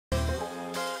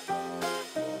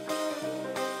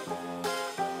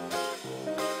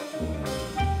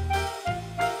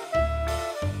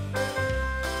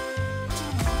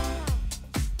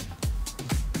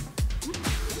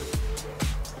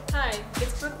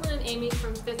Amy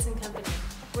from Fitz & Company.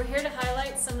 We're here to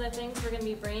highlight some of the things we're going to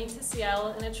be bringing to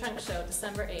Seattle in a trunk show,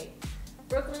 December 8th.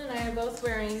 Brooklyn and I are both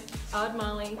wearing Odd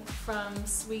Molly from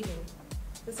Sweden.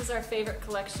 This is our favorite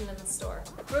collection in the store.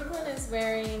 Brooklyn is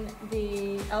wearing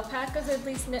the Alpaca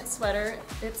Hoodley's knit sweater.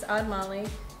 It's Odd Molly,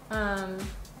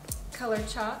 colored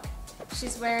chalk.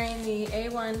 She's wearing the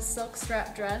A1 silk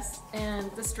strap dress,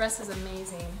 and this dress is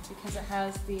amazing because it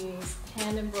has these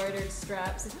hand embroidered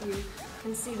straps. If you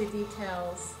can see the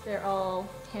details, they're all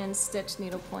hand stitched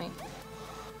needlepoint.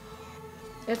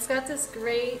 It's got this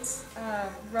great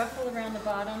ruffle around the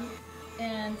bottom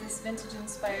and this vintage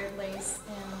inspired lace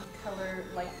in color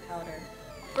light powder.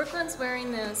 Brooklyn's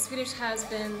wearing the Swedish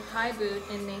has-been high boot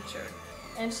in nature.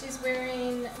 And she's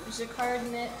wearing jacquard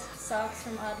knit socks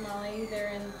from Odd Molly. They're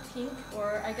in pink,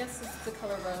 or I guess it's the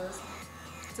color rose.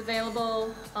 It's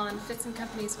available on Fitz &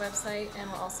 Company's website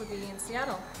and will also be in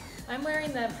Seattle. I'm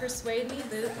wearing the Persuade Me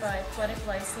boot by Poetic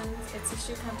License. It's a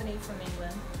shoe company from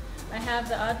England. I have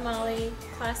the Odd Molly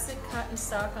classic cotton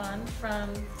sock on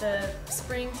from the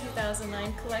Spring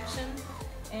 2009 collection.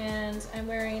 And I'm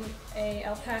wearing a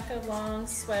alpaca long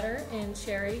sweater in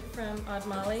cherry from Odd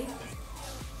Molly.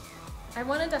 I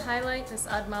wanted to highlight this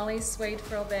Odd Molly suede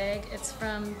frill bag. It's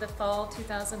from the Fall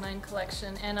 2009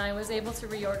 collection, and I was able to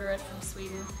reorder it from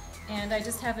Sweden. And I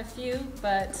just have a few,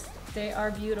 but they are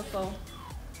beautiful.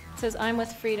 It says, "I'm with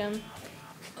freedom."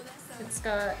 It's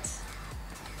got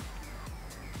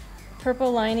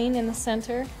purple lining in the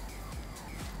center.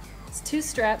 It's two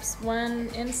straps, one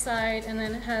inside, and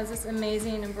then it has this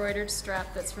amazing embroidered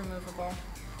strap that's removable.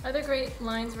 Other great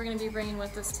lines we're going to be bringing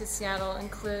with us to Seattle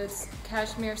includes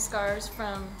cashmere scarves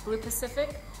from Blue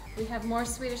Pacific. We have more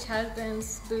Swedish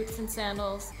has-beens, boots, and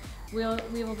sandals. We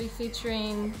will be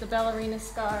featuring the ballerina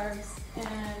scarves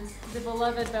and the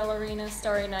beloved ballerina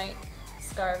Starry Night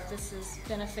scarf. This has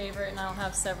been a favorite, and I'll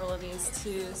have several of these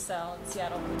to sell in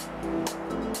Seattle.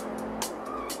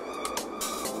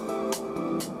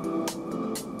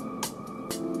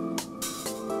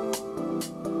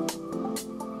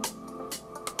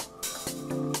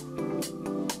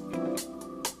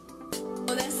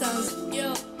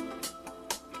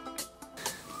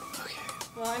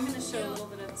 Well, I'm going to show a little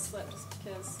bit of the slip just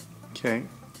because. Okay.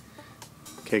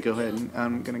 Okay, go ahead.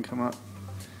 I'm going to come up.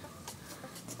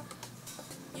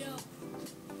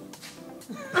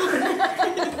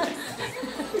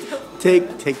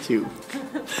 Take two.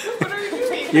 What are you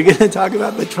doing? You're going to talk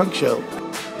about the trunk show.